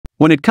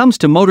When it comes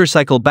to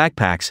motorcycle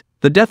backpacks,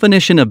 the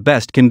definition of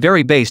best can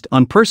vary based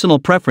on personal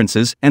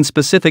preferences and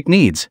specific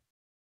needs.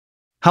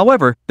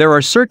 However, there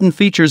are certain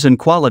features and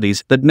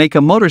qualities that make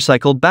a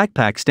motorcycle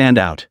backpack stand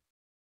out.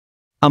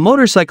 A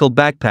motorcycle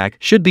backpack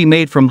should be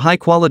made from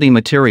high-quality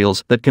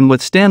materials that can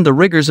withstand the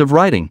rigors of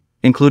riding,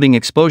 including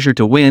exposure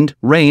to wind,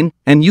 rain,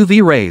 and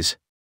UV rays.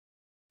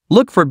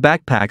 Look for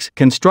backpacks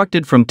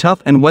constructed from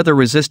tough and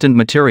weather-resistant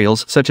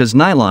materials such as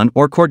nylon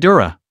or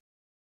cordura.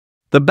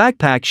 The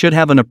backpack should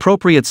have an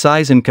appropriate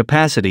size and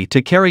capacity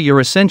to carry your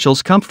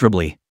essentials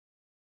comfortably.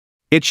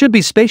 It should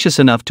be spacious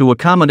enough to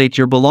accommodate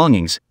your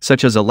belongings,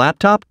 such as a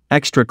laptop,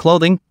 extra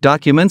clothing,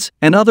 documents,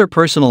 and other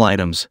personal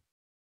items.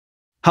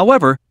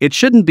 However, it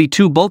shouldn't be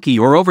too bulky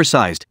or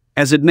oversized,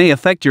 as it may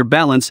affect your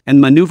balance and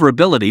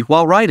maneuverability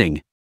while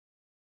riding.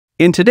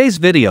 In today's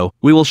video,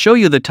 we will show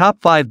you the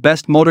top 5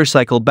 best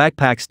motorcycle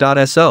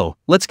backpacks. So,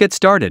 let's get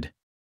started.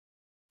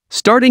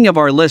 Starting of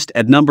our list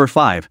at number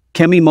 5,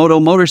 Commuters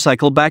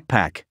Motorcycle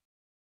Backpack.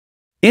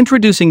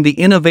 Introducing the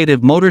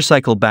innovative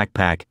motorcycle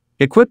backpack,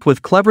 equipped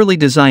with cleverly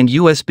designed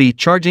USB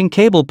charging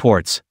cable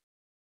ports.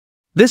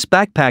 This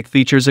backpack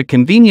features a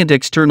convenient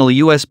external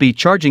USB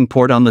charging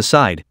port on the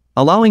side,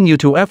 allowing you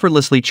to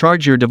effortlessly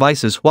charge your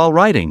devices while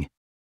riding.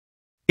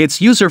 Its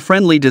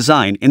user-friendly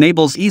design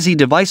enables easy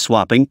device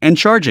swapping and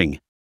charging.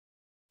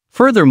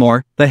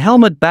 Furthermore, the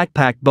helmet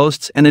backpack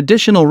boasts an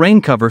additional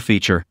rain cover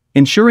feature,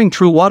 ensuring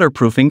true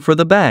waterproofing for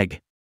the bag.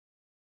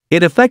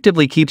 It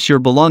effectively keeps your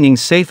belongings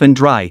safe and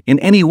dry in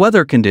any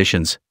weather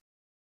conditions.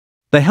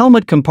 The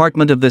helmet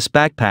compartment of this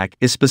backpack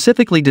is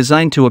specifically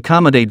designed to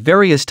accommodate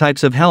various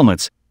types of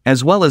helmets,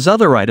 as well as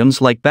other items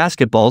like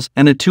basketballs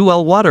and a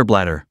 2L water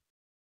bladder.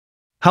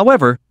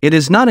 However, it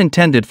is not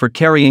intended for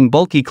carrying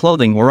bulky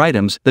clothing or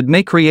items that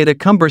may create a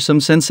cumbersome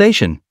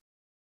sensation.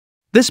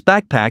 This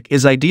backpack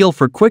is ideal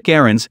for quick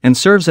errands and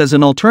serves as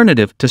an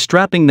alternative to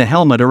strapping the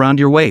helmet around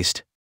your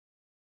waist.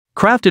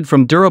 Crafted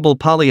from durable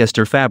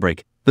polyester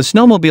fabric, the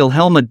snowmobile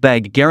helmet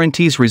bag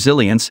guarantees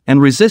resilience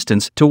and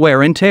resistance to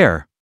wear and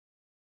tear.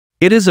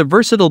 It is a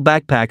versatile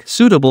backpack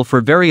suitable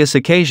for various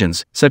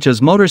occasions, such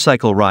as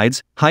motorcycle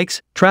rides,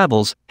 hikes,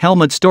 travels,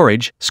 helmet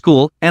storage,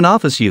 school, and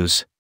office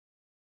use.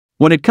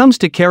 When it comes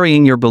to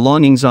carrying your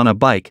belongings on a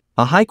bike,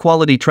 a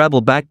high-quality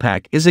travel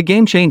backpack is a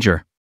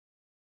game-changer.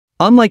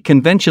 Unlike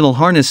conventional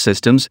harness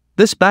systems,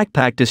 this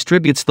backpack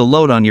distributes the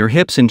load on your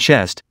hips and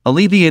chest,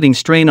 alleviating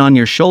strain on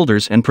your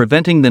shoulders and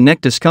preventing the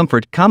neck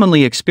discomfort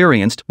commonly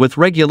experienced with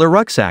regular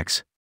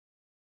rucksacks.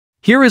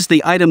 Here is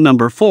the item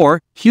number 4,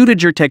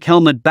 Commuters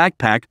Helmet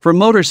Backpack for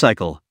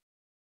Motorcycle.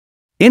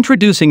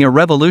 Introducing a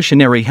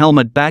revolutionary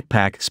helmet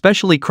backpack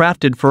specially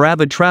crafted for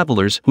avid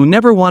travelers who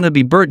never want to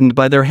be burdened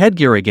by their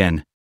headgear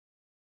again.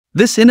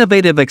 This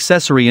innovative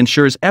accessory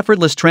ensures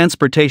effortless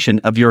transportation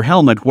of your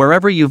helmet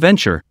wherever you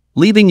venture,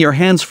 leaving your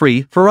hands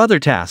free for other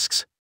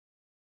tasks.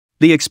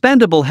 The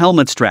expandable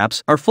helmet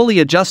straps are fully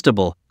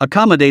adjustable,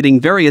 accommodating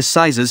various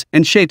sizes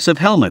and shapes of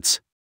helmets.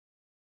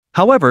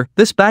 However,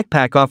 this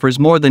backpack offers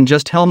more than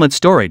just helmet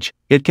storage.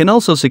 It can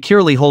also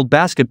securely hold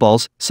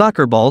basketballs,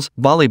 soccer balls,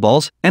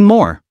 volleyballs, and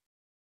more.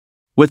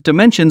 With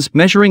dimensions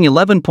measuring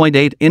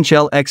 11.8 inch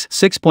L x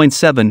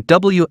 6.7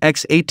 W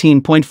x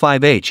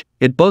 18.5 h,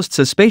 it boasts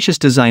a spacious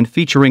design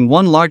featuring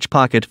one large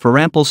pocket for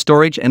ample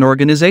storage and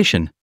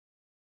organization.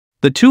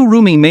 The 2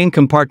 roomy main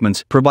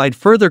compartments provide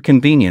further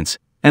convenience,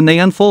 and they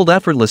unfold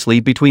effortlessly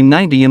between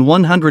 90 and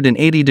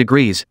 180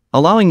 degrees,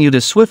 allowing you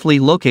to swiftly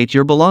locate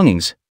your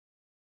belongings.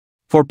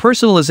 For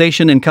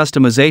personalization and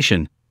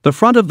customization, the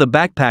front of the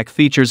backpack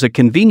features a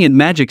convenient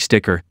magic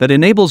sticker that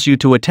enables you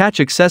to attach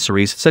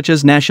accessories such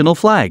as national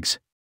flags.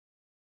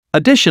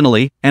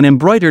 Additionally, an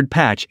embroidered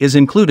patch is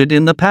included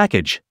in the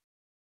package.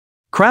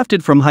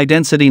 Crafted from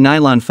high-density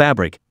nylon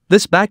fabric,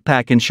 this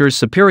backpack ensures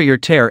superior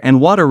tear and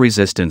water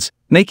resistance,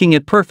 making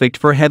it perfect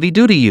for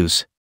heavy-duty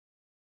use.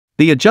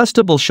 The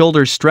adjustable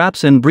shoulder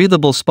straps and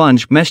breathable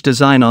sponge mesh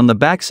design on the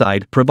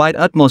backside provide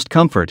utmost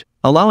comfort,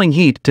 allowing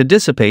heat to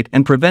dissipate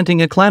and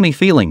preventing a clammy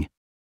feeling.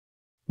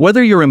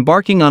 Whether you're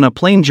embarking on a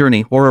plane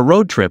journey or a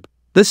road trip,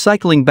 this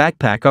cycling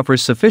backpack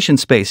offers sufficient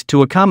space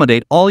to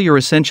accommodate all your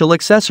essential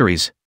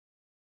accessories.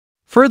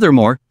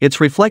 Furthermore, its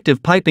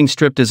reflective piping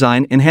strip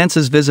design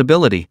enhances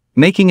visibility,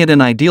 making it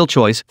an ideal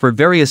choice for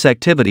various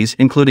activities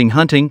including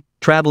hunting,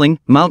 traveling,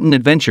 mountain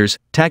adventures,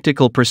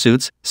 tactical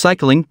pursuits,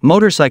 cycling,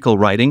 motorcycle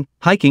riding,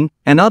 hiking,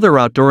 and other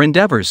outdoor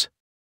endeavors.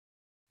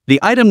 The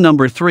item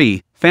number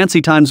 3,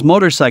 Fancy Times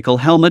Motorcycle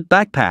Helmet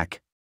Backpack.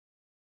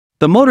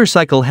 The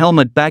motorcycle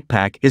helmet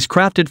backpack is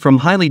crafted from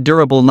highly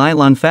durable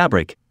nylon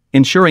fabric,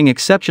 ensuring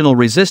exceptional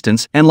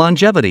resistance and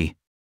longevity.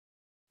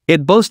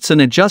 It boasts an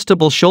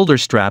adjustable shoulder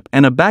strap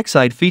and a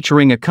backside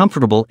featuring a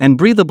comfortable and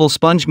breathable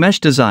sponge mesh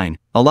design,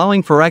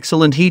 allowing for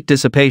excellent heat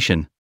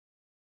dissipation.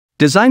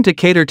 Designed to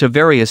cater to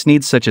various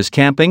needs such as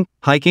camping,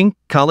 hiking,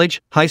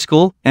 college, high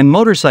school, and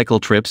motorcycle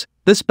trips,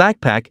 this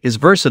backpack is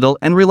versatile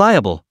and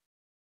reliable.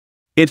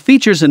 It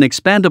features an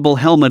expandable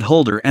helmet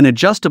holder and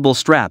adjustable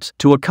straps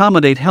to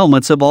accommodate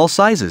helmets of all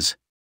sizes.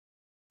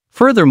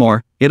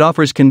 Furthermore, it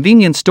offers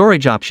convenient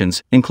storage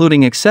options,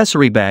 including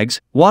accessory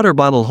bags, water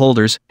bottle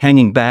holders,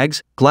 hanging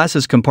bags,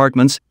 glasses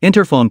compartments,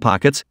 interphone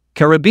pockets,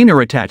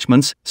 carabiner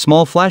attachments,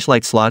 small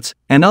flashlight slots,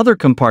 and other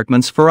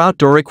compartments for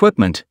outdoor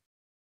equipment.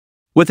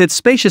 With its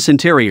spacious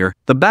interior,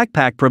 the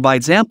backpack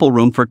provides ample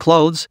room for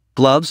clothes,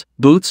 gloves,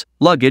 boots,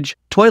 luggage,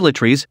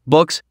 toiletries,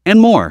 books,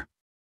 and more.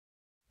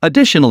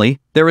 Additionally,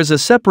 there is a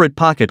separate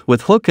pocket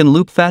with hook and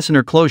loop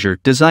fastener closure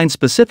designed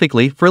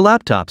specifically for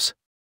laptops.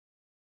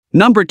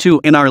 Number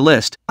 2 in our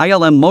list,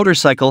 ILM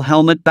Motorcycle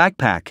Helmet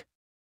Backpack.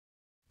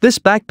 This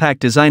backpack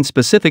designed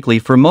specifically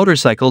for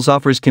motorcycles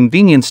offers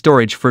convenient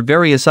storage for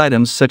various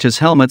items such as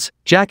helmets,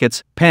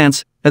 jackets,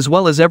 pants, as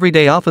well as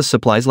everyday office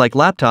supplies like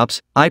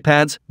laptops,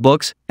 iPads,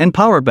 books, and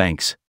power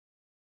banks.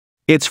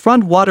 Its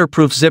front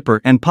waterproof zipper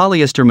and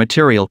polyester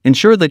material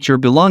ensure that your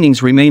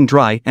belongings remain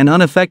dry and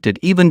unaffected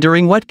even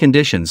during wet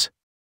conditions.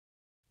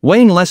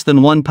 Weighing less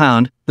than 1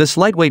 pound, this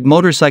lightweight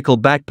motorcycle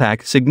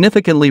backpack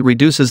significantly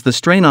reduces the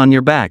strain on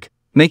your back,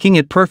 making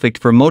it perfect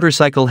for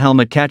motorcycle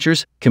helmet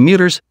catchers,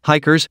 commuters,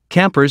 hikers,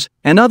 campers,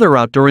 and other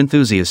outdoor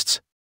enthusiasts.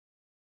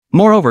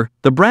 Moreover,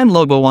 the brand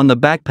logo on the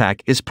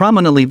backpack is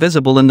prominently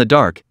visible in the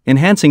dark,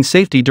 enhancing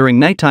safety during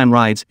nighttime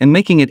rides and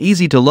making it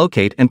easy to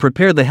locate and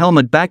prepare the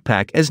helmet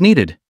backpack as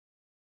needed.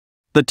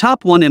 The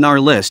top one in our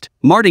list,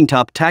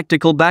 Martingtop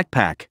Tactical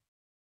Backpack.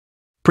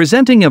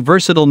 Presenting a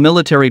versatile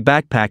military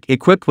backpack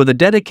equipped with a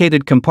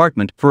dedicated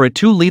compartment for a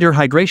 2-liter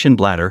hydration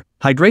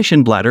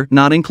bladder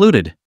not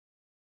included.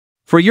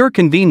 For your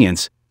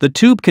convenience, the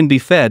tube can be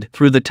fed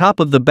through the top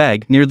of the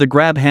bag near the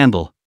grab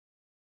handle.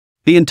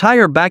 The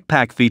entire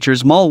backpack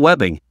features MOLLE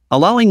webbing,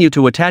 allowing you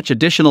to attach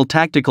additional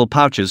tactical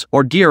pouches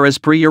or gear as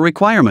per your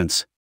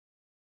requirements.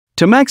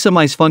 To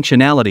maximize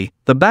functionality,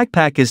 the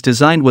backpack is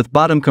designed with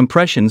bottom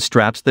compression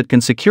straps that can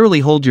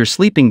securely hold your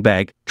sleeping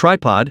bag,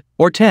 tripod,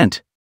 or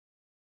tent.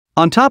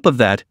 On top of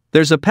that,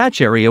 there's a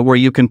patch area where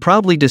you can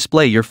proudly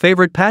display your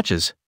favorite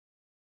patches.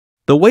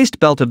 The waist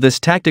belt of this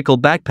tactical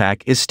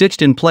backpack is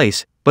stitched in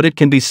place, but it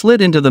can be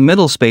slid into the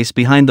middle space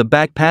behind the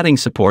back padding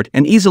support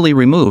and easily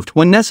removed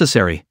when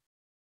necessary.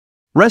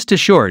 Rest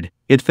assured,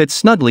 it fits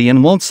snugly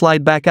and won't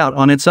slide back out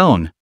on its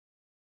own.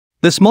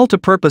 This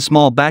multipurpose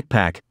small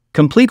backpack,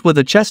 complete with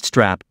a chest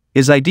strap,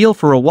 is ideal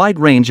for a wide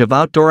range of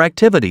outdoor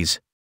activities.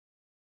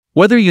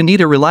 Whether you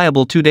need a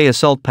reliable 2-day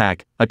assault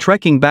pack, a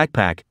trekking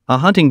backpack, a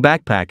hunting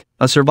backpack,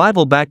 a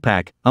survival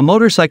backpack, a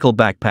motorcycle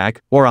backpack,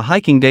 or a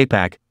hiking day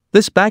pack,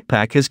 this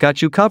backpack has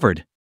got you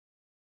covered.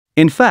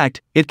 In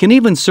fact, it can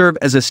even serve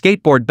as a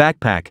skateboard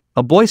backpack,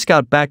 a Boy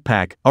Scout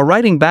backpack, a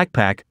riding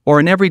backpack, or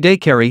an everyday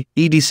carry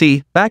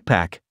 (EDC)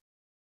 backpack.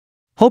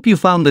 Hope you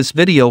found this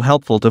video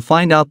helpful to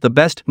find out the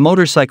best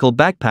motorcycle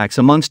backpacks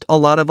amongst a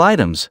lot of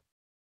items.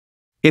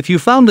 If you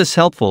found this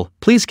helpful,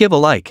 please give a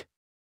like.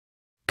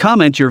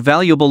 Comment your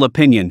valuable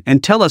opinion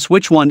and tell us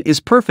which one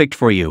is perfect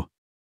for you.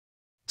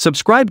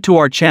 Subscribe to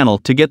our channel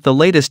to get the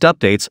latest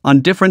updates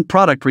on different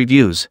product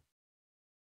reviews.